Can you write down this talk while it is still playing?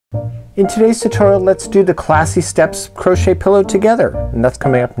In today's tutorial, let's do the Classy Steps crochet pillow together, and that's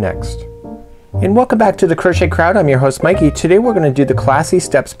coming up next. And welcome back to the Crochet Crowd. I'm your host Mikey. Today we're going to do the Classy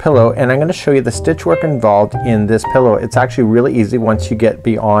Steps pillow, and I'm going to show you the stitch work involved in this pillow. It's actually really easy once you get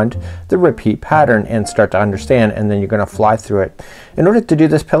beyond the repeat pattern and start to understand, and then you're going to fly through it. In order to do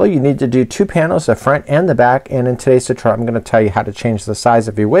this pillow, you need to do two panels, the front and the back, and in today's tutorial I'm going to tell you how to change the size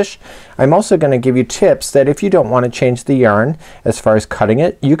if you wish. I'm also going to give you tips that if you don't want to change the yarn as far as cutting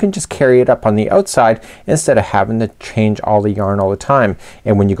it, you can just carry it up on the outside instead of having to change all the yarn all the time.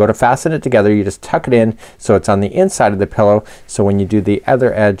 And when you go to fasten it together, you just tuck it in so it's on the inside of the pillow, so when you do the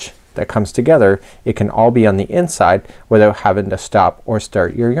other edge that comes together, it can all be on the inside without having to stop or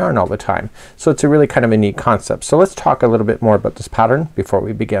start your yarn all the time. So it's a really kind of a neat concept. So let's talk a little bit more about this pattern before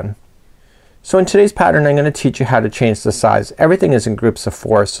we begin. So in today's pattern I'm going to teach you how to change the size. Everything is in groups of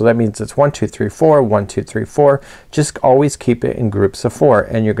 4, so that means it's 1 2 3 4 1 2 3 4. Just always keep it in groups of 4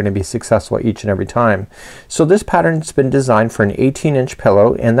 and you're going to be successful each and every time. So this pattern's been designed for an 18-inch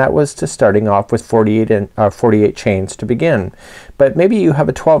pillow, and that was to starting off with 48 chains to begin. But maybe you have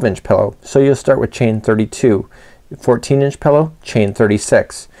a 12-inch pillow, so you'll start with chain 32. 14-inch pillow, chain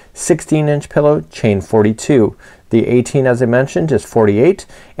 36. 16-inch pillow, chain 42. The 18, as I mentioned, is 48,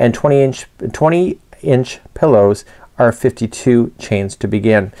 and 20-inch pillows are 52 chains to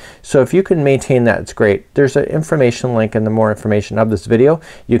begin. So if you can maintain that, it's great. There's an information link in the more information of this video.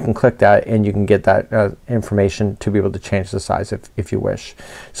 You can click that and you can get that information to be able to change the size if you wish.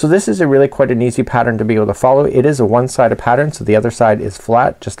 So this is a really quite an easy pattern to be able to follow. It is a one-sided pattern, so the other side is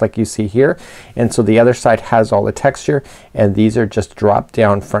flat just like you see here, and so the other side has all the texture, and these are just drop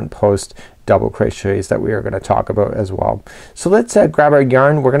down front post double crochets that we are going to talk about as well. So let's grab our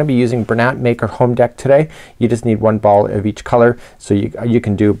yarn. We're going to be using Bernat Maker Home Deck today. You just need one ball of each color, so you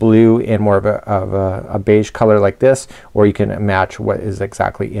can do blue and more of a beige color like this, or you can match what is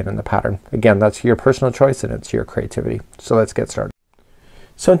exactly in the pattern. Again, that's your personal choice and it's your creativity. So let's get started.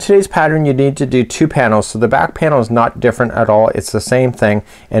 So in today's pattern you need to do two panels. So the back panel is not different at all. It's the same thing,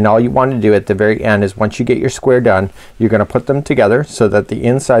 and all you want to do at the very end is once you get your square done, you're going to put them together so that the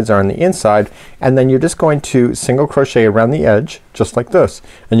insides are on the inside, and then you're just going to single crochet around the edge just like this,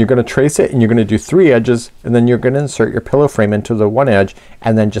 and you're going to trace it, and you're going to do 3 edges, and then you're going to insert your pillow frame into the one edge,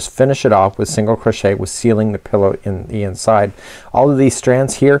 and then just finish it off with single crochet with sealing the pillow in the inside. All of these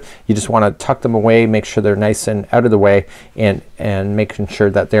strands here, you just want to tuck them away, make sure they're nice and out of the way, and making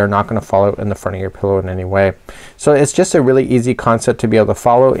sure that they're not going to fall out in the front of your pillow in any way. So it's just a really easy concept to be able to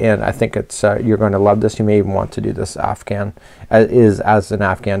follow, and I think it's you're going to love this. You may even want to do this Afghan as an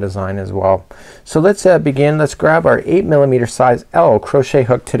Afghan design as well. So let's begin. Let's grab our 8mm size L crochet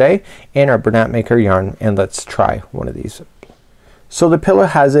hook today and our Bernat Maker yarn, and let's try one of these. So the pillow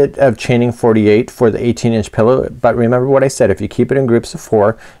has it of chaining 48 for the 18-inch pillow, but remember what I said, if you keep it in groups of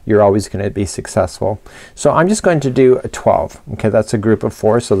 4 you're always going to be successful. So I'm just going to do a 12. Okay, that's a group of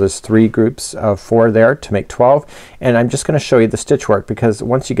 4, so there's 3 groups of 4 there to make 12, and I'm just going to show you the stitch work because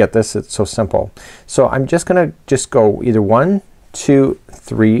once you get this it's so simple. So I'm just going to go either 1 2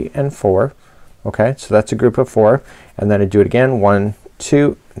 3 and 4. Okay, so that's a group of 4, and then I do it again 1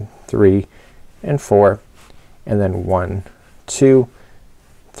 2 3 and 4, and then 1 2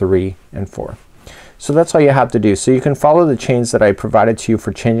 3 and 4. So that's all you have to do. So you can follow the chains that I provided to you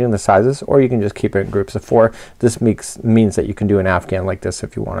for changing the sizes, or you can just keep it in groups of 4. This means that you can do an Afghan like this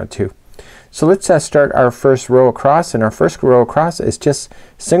if you wanted to. So let's start our first row across, and our first row across is just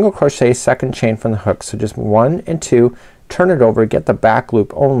single crochet second chain from the hook. So just 1 and 2, turn it over, get the back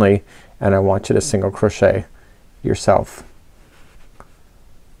loop only, and I want you to single crochet yourself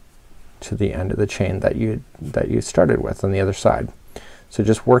to the end of the chain that you started with on the other side. So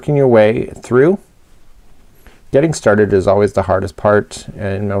just working your way through. Getting started is always the hardest part,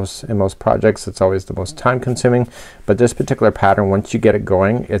 and in most projects it's always the most time consuming, but this particular pattern, once you get it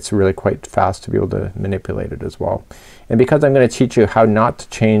going, it's really quite fast to be able to manipulate it as well. And because I'm going to teach you how not to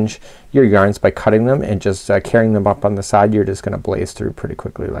change your yarns by cutting them and just carrying them up on the side, you're just going to blaze through pretty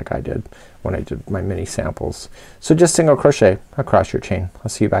quickly like I did when I did my mini samples. So just single crochet across your chain. I'll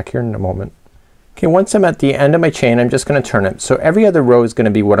see you back here in a moment. Okay, once I'm at the end of my chain I'm just going to turn it. So every other row is going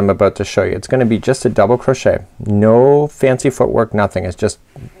to be what I'm about to show you. It's going to be just a double crochet. No fancy footwork, nothing. It's just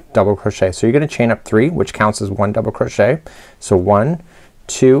double crochet. So you're going to chain up 3, which counts as 1 double crochet. So 1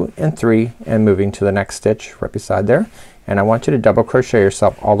 2 and 3, and moving to the next stitch right beside there, and I want you to double crochet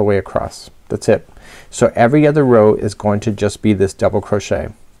yourself all the way across. That's it. So every other row is going to just be this double crochet.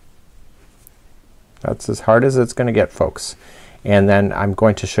 That's as hard as it's going to get, folks. And then I'm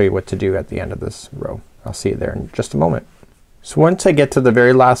going to show you what to do at the end of this row. I'll see you there in just a moment. So once I get to the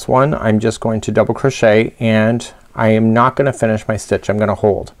very last one, I'm just going to double crochet, and I am not gonna finish my stitch. I'm gonna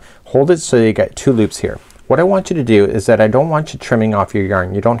hold it so you get 2 loops here. What I want you to do is that I don't want you trimming off your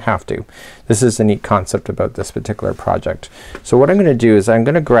yarn. You don't have to. This is a neat concept about this particular project. So what I'm gonna do is I'm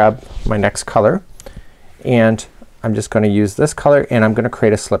gonna grab my next color and I'm just gonna use this color and I'm gonna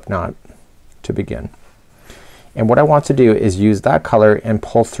create a slip knot to begin. And what I want to do is use that color and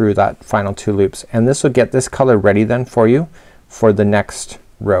pull through that final 2 loops, and this will get this color ready then for you for the next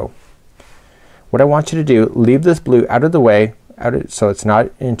row. What I want you to do, leave this blue out of the way, so it's not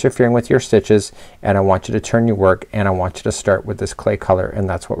interfering with your stitches, and I want you to turn your work and I want you to start with this clay color, and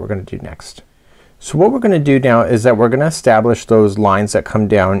that's what we're gonna do next. So what we're gonna do now is that we're gonna establish those lines that come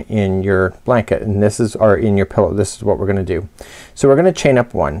down in your blanket, and this is, or in your pillow. This is what we're gonna do. So we're gonna chain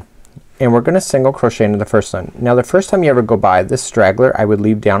up 1 and we're gonna single crochet into the first one. Now the first time you ever go by this straggler, I would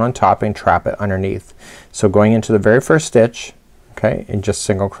leave down on top and trap it underneath. So going into the very first stitch, okay, and just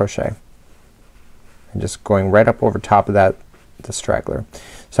single crochet and just going right up over top of that, the straggler.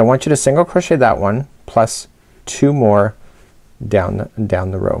 So I want you to single crochet that one plus 2 more down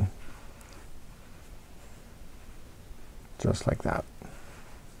the row, just like that.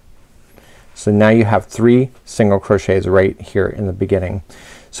 So now you have 3 single crochets right here in the beginning.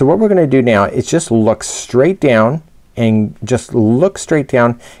 So what we're gonna do now is just look straight down and just look straight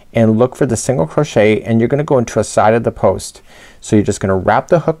down and look for the single crochet, and you're gonna go into a side of the post. So you're just gonna wrap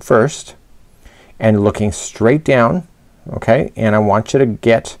the hook first and looking straight down, okay, and I want you to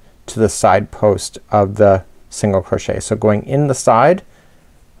get to the side post of the single crochet. So going in the side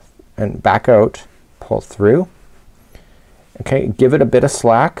and back out, pull through, okay, give it a bit of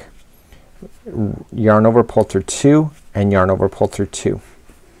slack, yarn over, pull through 2, and yarn over, pull through 2,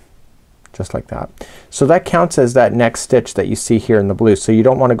 just like that. So that counts as that next stitch that you see here in the blue. So you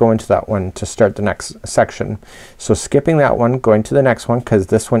don't want to go into that one to start the next section. So skipping that one, going to the next one, because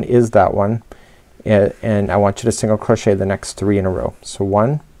this one is that one, and I want you to single crochet the next 3 in a row. So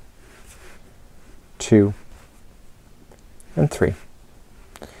 1, 2, and 3.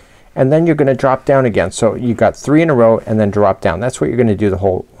 And then you're gonna drop down again. So you got 3 in a row and then drop down. That's what you're gonna do the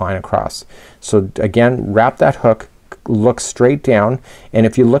whole line across. So again, wrap that hook, look straight down, and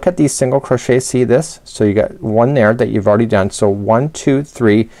if you look at these single crochets, see this? So you got 1 there that you've already done. So 1, 2,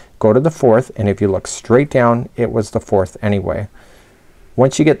 3, go to the 4th, and if you look straight down, it was the 4th anyway.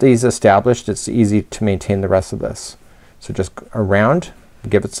 Once you get these established, it's easy to maintain the rest of this. So just around,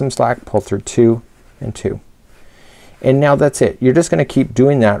 give it some slack, pull through 2 and 2. And now that's it. You're just gonna keep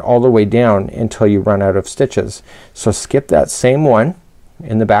doing that all the way down until you run out of stitches. So skip that same one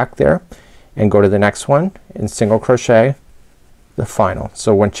in the back there and go to the next one and single crochet the final.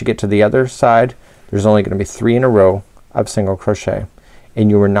 So once you get to the other side, there's only gonna be 3 in a row of single crochet,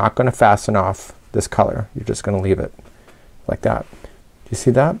 and you are not gonna fasten off this color. You're just gonna leave it like that. Do you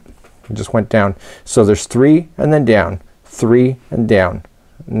see that? It just went down. So there's 3 and then down, 3 and down,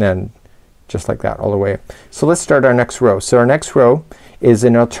 and then just like that all the way. So let's start our next row. So our next row is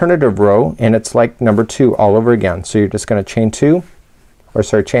an alternative row, and it's like number 2 all over again. So you're just gonna chain 2, or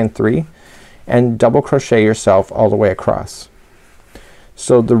sorry, chain 3 and double crochet yourself all the way across.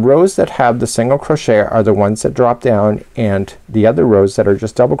 So the rows that have the single crochet are the ones that drop down, and the other rows that are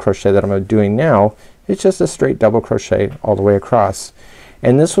just double crochet that I'm doing now, it's just a straight double crochet all the way across.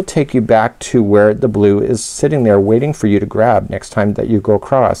 And this will take you back to where the blue is sitting there waiting for you to grab next time that you go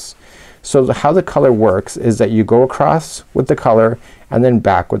across. So how the color works is that you go across with the color and then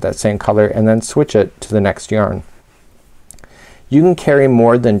back with that same color and then switch it to the next yarn. You can carry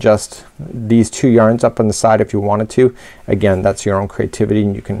more than just these 2 yarns up on the side if you wanted to. Again, that's your own creativity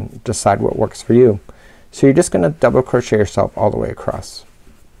and you can decide what works for you. So you're just gonna double crochet yourself all the way across.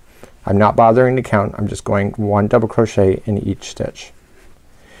 I'm not bothering to count. I'm just going 1 double crochet in each stitch.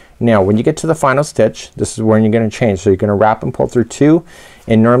 Now when you get to the final stitch, this is when you're gonna change. So you're gonna wrap and pull through 2,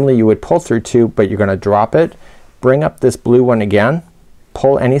 and normally you would pull through 2, but you're gonna drop it, bring up this blue one again,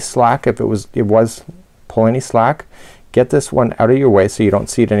 pull any slack if it was pull any slack, get this one out of your way so you don't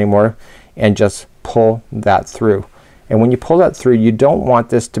see it anymore, and just pull that through. And when you pull that through, you don't want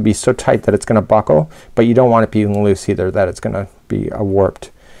this to be so tight that it's gonna buckle, but you don't want it being loose either, that it's gonna be warped.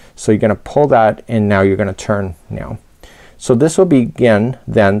 So you're gonna pull that, and now you're gonna turn now. So this will begin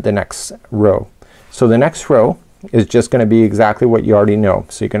then the next row. So the next row is just gonna be exactly what you already know.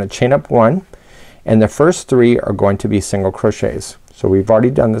 So you're gonna chain up 1, and the first 3 are going to be single crochets. So we've already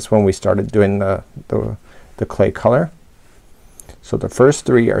done this when we started doing the clay color. So the first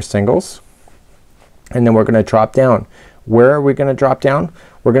 3 are singles, and then we're gonna drop down. Where are we gonna drop down?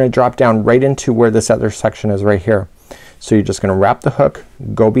 We're gonna drop down right into where this other section is right here. So you're just gonna wrap the hook,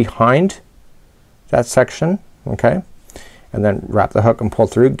 go behind that section, okay, and then wrap the hook and pull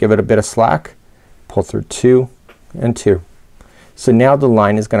through, give it a bit of slack, pull through 2, and 2. So now the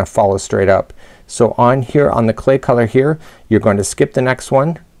line is going to follow straight up. So on here on the clay color here, you're going to skip the next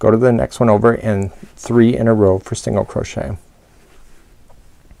one, go to the next one over, and 3 in a row for single crochet.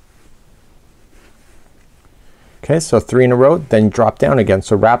 Okay, so 3 in a row, then drop down again.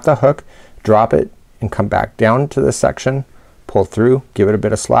 So wrap the hook, drop it, and come back down to this section, pull through, give it a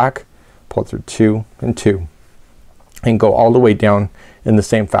bit of slack, pull through 2 and 2, and go all the way down in the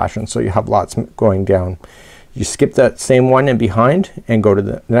same fashion. So you have lots going down. You skip that same one in behind and go to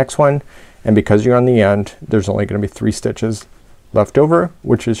the next one, and because you're on the end, there's only going to be 3 stitches left over,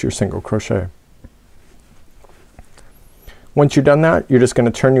 which is your single crochet. Once you've done that, you're just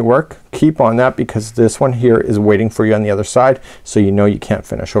going to turn your work, keep on that because this one here is waiting for you on the other side, so you know you can't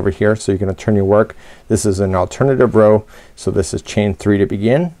finish over here. So you're going to turn your work. This is an alternative row, so this is chain 3 to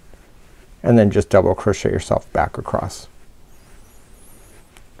begin, and then just double crochet yourself back across.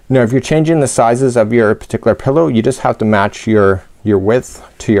 Now if you're changing the sizes of your particular pillow, you just have to match your width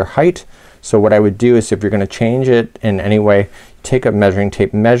to your height. So what I would do is if you're going to change it in any way, take a measuring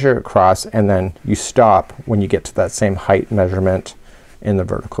tape, measure across, and then you stop when you get to that same height measurement in the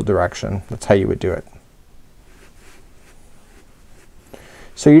vertical direction. That's how you would do it.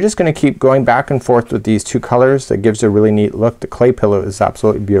 So you're just going to keep going back and forth with these 2 colors. That gives a really neat look. The clay pillow is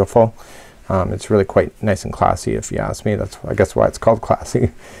absolutely beautiful. It's really quite nice and classy if you ask me. That's I guess why it's called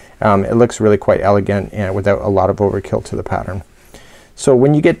classy. It looks really quite elegant and without a lot of overkill to the pattern. So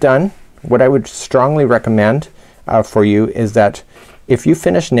when you get done, what I would strongly recommend for you is that if you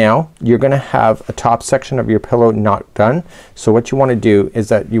finish now, you're gonna have a top section of your pillow not done. So what you want to do is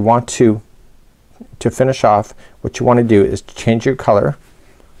that you want to finish off, what you want to do is change your color,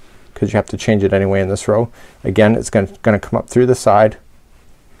 because you have to change it anyway in this row. Again, it's gonna come up through the side,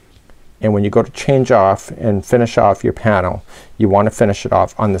 and when you go to change off and finish off your panel, you want to finish it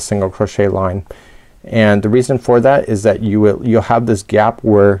off on the single crochet line. And the reason for that is that you'll have this gap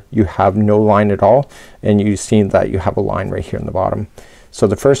where you have no line at all, and you see that you have a line right here in the bottom. So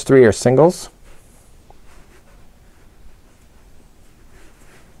the first 3 are singles,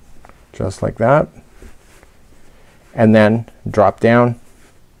 just like that, and then drop down,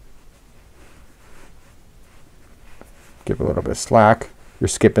 give a little bit of slack. You're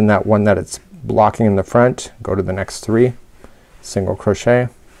skipping that one that it's blocking in the front, go to the next 3, single crochet,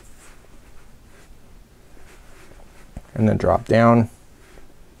 and then drop down.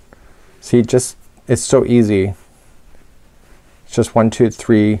 See, it's so easy. It's just 1 2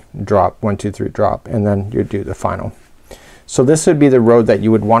 3 drop, 1 2 3 drop, and then you do the final. So this would be the row that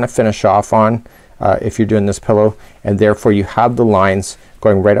you would want to finish off on if you're doing this pillow, and therefore you have the lines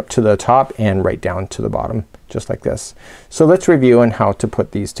going right up to the top and right down to the bottom, just like this. So let's review on how to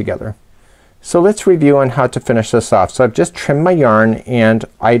put these together. So let's review on how to finish this off. So I've just trimmed my yarn, and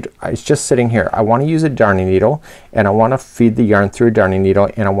it's just sitting here. I want to use a darning needle, and I want to feed the yarn through a darning needle,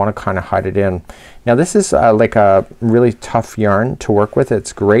 and I want to kind of hide it in. Now this is like a really tough yarn to work with.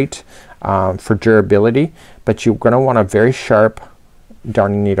 It's great for durability, but you're going to want a very sharp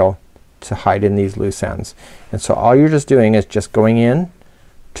darning needle to hide in these loose ends. And so all you're just doing is just going in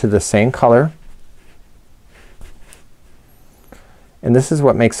to the same color, and this is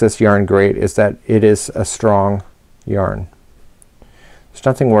what makes this yarn great, is that it is a strong yarn. There's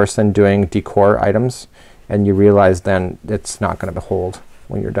nothing worse than doing decor items and you realize then it's not gonna hold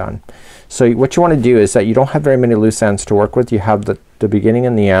when you're done. So what you want to do is that you don't have very many loose ends to work with. You have the beginning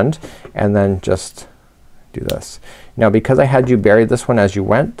and the end, and then just do this. Now because I had you bury this one as you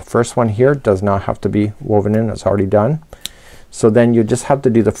went, the first one here does not have to be woven in, it's already done. So then you just have to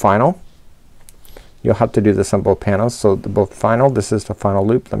do the final. You'll have to do this on both panels. So both final, this is the final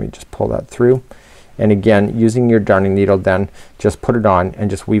loop. Let me just pull that through, and again using your darning needle, then just put it on and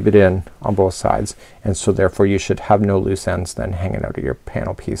just weave it in on both sides, and so therefore you should have no loose ends then hanging out of your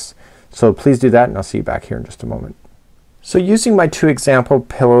panel piece. So please do that, and I'll see you back here in just a moment. So using my 2 example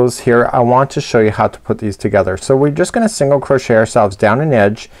pillows here, I want to show you how to put these together. So we're just gonna single crochet ourselves down an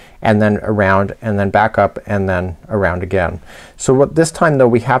edge and then around and then back up and then around again. So what this time though,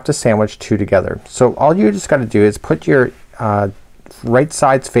 we have to sandwich 2 together. So all you just got to do is put your right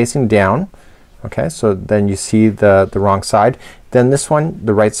sides facing down. Okay, so then you see the wrong side. Then this one,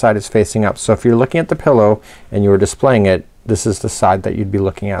 the right side is facing up. So if you're looking at the pillow and you were displaying it, this is the side that you'd be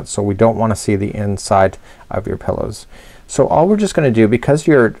looking at. So we don't want to see the inside of your pillows. So all we're just gonna do, because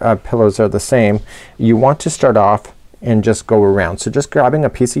your pillows are the same, you want to start off and just go around. So just grabbing a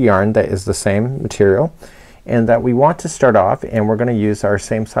piece of yarn that is the same material, and that we want to start off, and we're gonna use our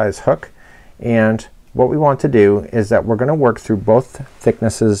same size hook, and what we want to do is that we're gonna work through both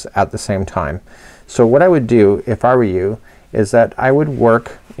thicknesses at the same time. So what I would do if I were you is that I would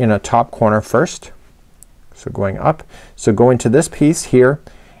work in a top corner first. So going up, so go into this piece here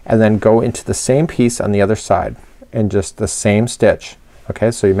and then go into the same piece on the other side and just the same stitch.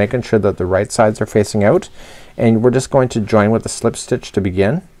 Okay, so you're making sure that the right sides are facing out, and we're just going to join with a slip stitch to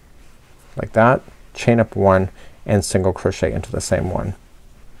begin, like that, chain up one and single crochet into the same one.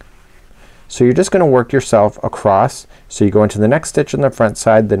 So you're just gonna work yourself across. So you go into the next stitch on the front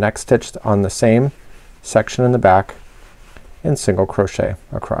side, the next stitch on the same section in the back, and single crochet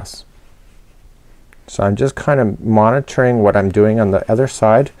across. So I'm just kind of monitoring what I'm doing on the other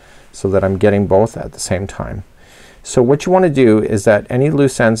side so that I'm getting both at the same time. So what you want to do is that any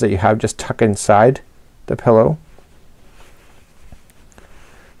loose ends that you have, just tuck inside the pillow.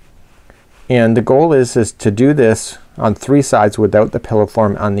 And the goal is to do this on 3 sides without the pillow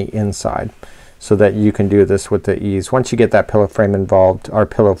form on the inside, so that you can do this with the ease. Once you get that pillow frame involved or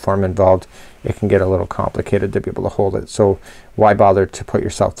pillow form involved, it can get a little complicated to be able to hold it. So why bother to put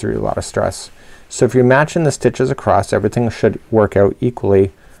yourself through a lot of stress? So if you're matching the stitches across, everything should work out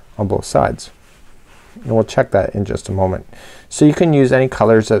equally on both sides. And we'll check that in just a moment. So you can use any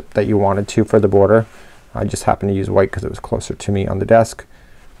colors that you wanted to for the border. I just happened to use white because it was closer to me on the desk.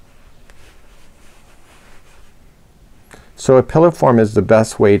 So a pillow form is the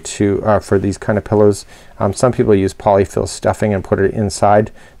best way to for these kind of pillows. Some people use polyfill stuffing and put it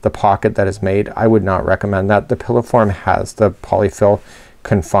inside the pocket that is made. I would not recommend that. The pillow form has the polyfill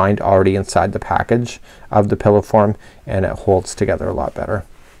confined already inside the package of the pillow form, and it holds together a lot better,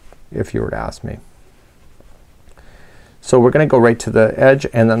 if you were to ask me. So we're gonna go right to the edge,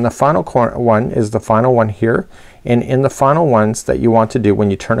 and then the final one is the final one here. And in the final ones that you want to do,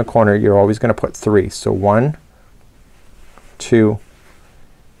 when you turn a corner, you're always gonna put 3. So 1, 2,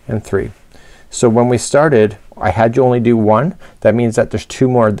 and 3. So when we started, I had you only do 1. That means that there's 2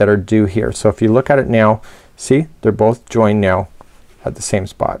 more that are due here. So if you look at it now, see, they're both joined now at the same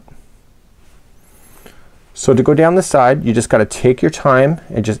spot. So to go down the side, you just gotta take your time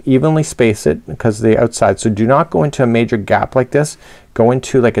and just evenly space it because of the outside. So do not go into a major gap like this. Go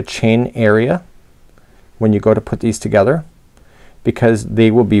into like a chain area when you go to put these together, because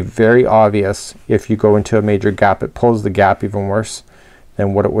they will be very obvious if you go into a major gap. It pulls the gap even worse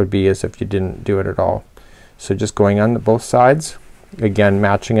than what it would be as if you didn't do it at all. So just going on both sides, again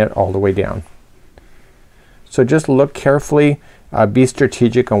matching it all the way down. So just look carefully, be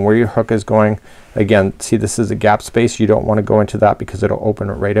strategic on where your hook is going. Again, see, this is a gap space. You don't want to go into that because it'll open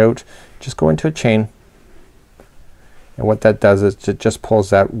it right out. Just go into a chain, and what that does is it just pulls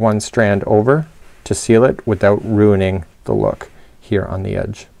that one strand over to seal it without ruining the look here on the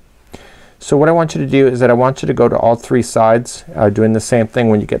edge. So what I want you to do is that I want you to go to all 3 sides, doing the same thing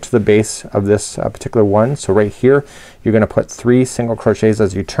when you get to the base of this particular one. So right here you're gonna put 3 single crochets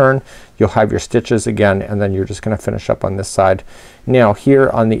as you turn. You'll have your stitches again, and then you're just gonna finish up on this side. Now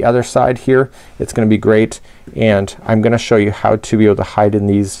here on the other side here, it's gonna be great, and I'm gonna show you how to be able to hide in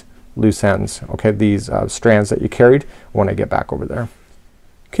these loose ends, okay, these strands that you carried, when I get back over there.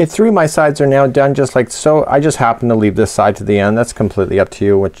 Okay, 3 of my sides are now done just like so. I just happen to leave this side to the end. That's completely up to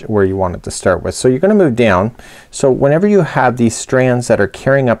you where you want it to start with. So you're gonna move down. So whenever you have these strands that are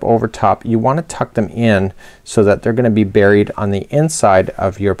carrying up over top, you want to tuck them in so that they're gonna be buried on the inside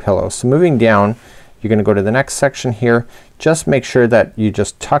of your pillow. So moving down, you're gonna go to the next section here. Just make sure that you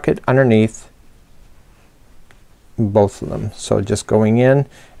just tuck it underneath both of them. So just going in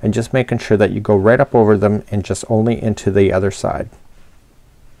and just making sure that you go right up over them and just only into the other side.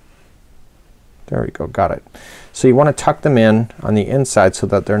 There we go, got it. So you want to tuck them in on the inside so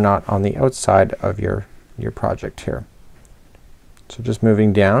that they're not on the outside of your project here. So just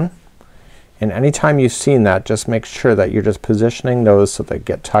moving down, and anytime you've seen that, just make sure that you're just positioning those so they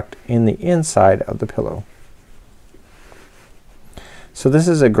get tucked in the inside of the pillow. So this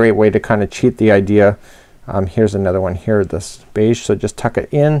is a great way to kind of cheat the idea. Here's another one here, this beige, so just tuck it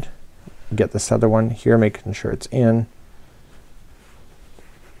in, get this other one here, making sure it's in.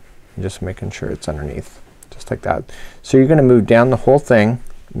 Just making sure it's underneath, just like that. So you're gonna move down the whole thing,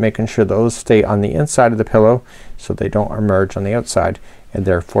 making sure those stay on the inside of the pillow so they don't emerge on the outside, and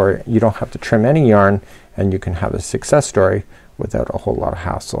therefore you don't have to trim any yarn, and you can have a success story without a whole lot of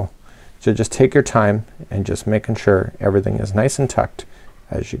hassle. So just take your time and just making sure everything is nice and tucked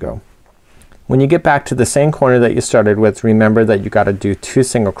as you go. When you get back to the same corner that you started with, remember that you got to do 2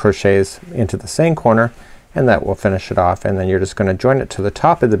 single crochets into the same corner, and that will finish it off, and then you're just gonna join it to the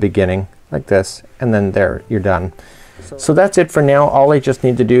top of the beginning like this, and then there, you're done. So that's it for now. All I just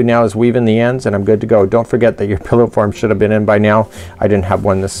need to do now is weave in the ends, and I'm good to go. Don't forget that your pillow form should have been in by now. I didn't have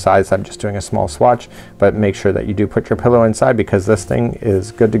one this size. I'm just doing a small swatch, but make sure that you do put your pillow inside, because this thing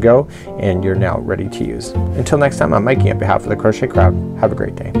is good to go and you're now ready to use. Until next time, I'm Mikey on behalf of the Crochet Crowd. Have a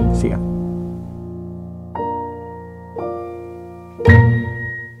great day. See ya.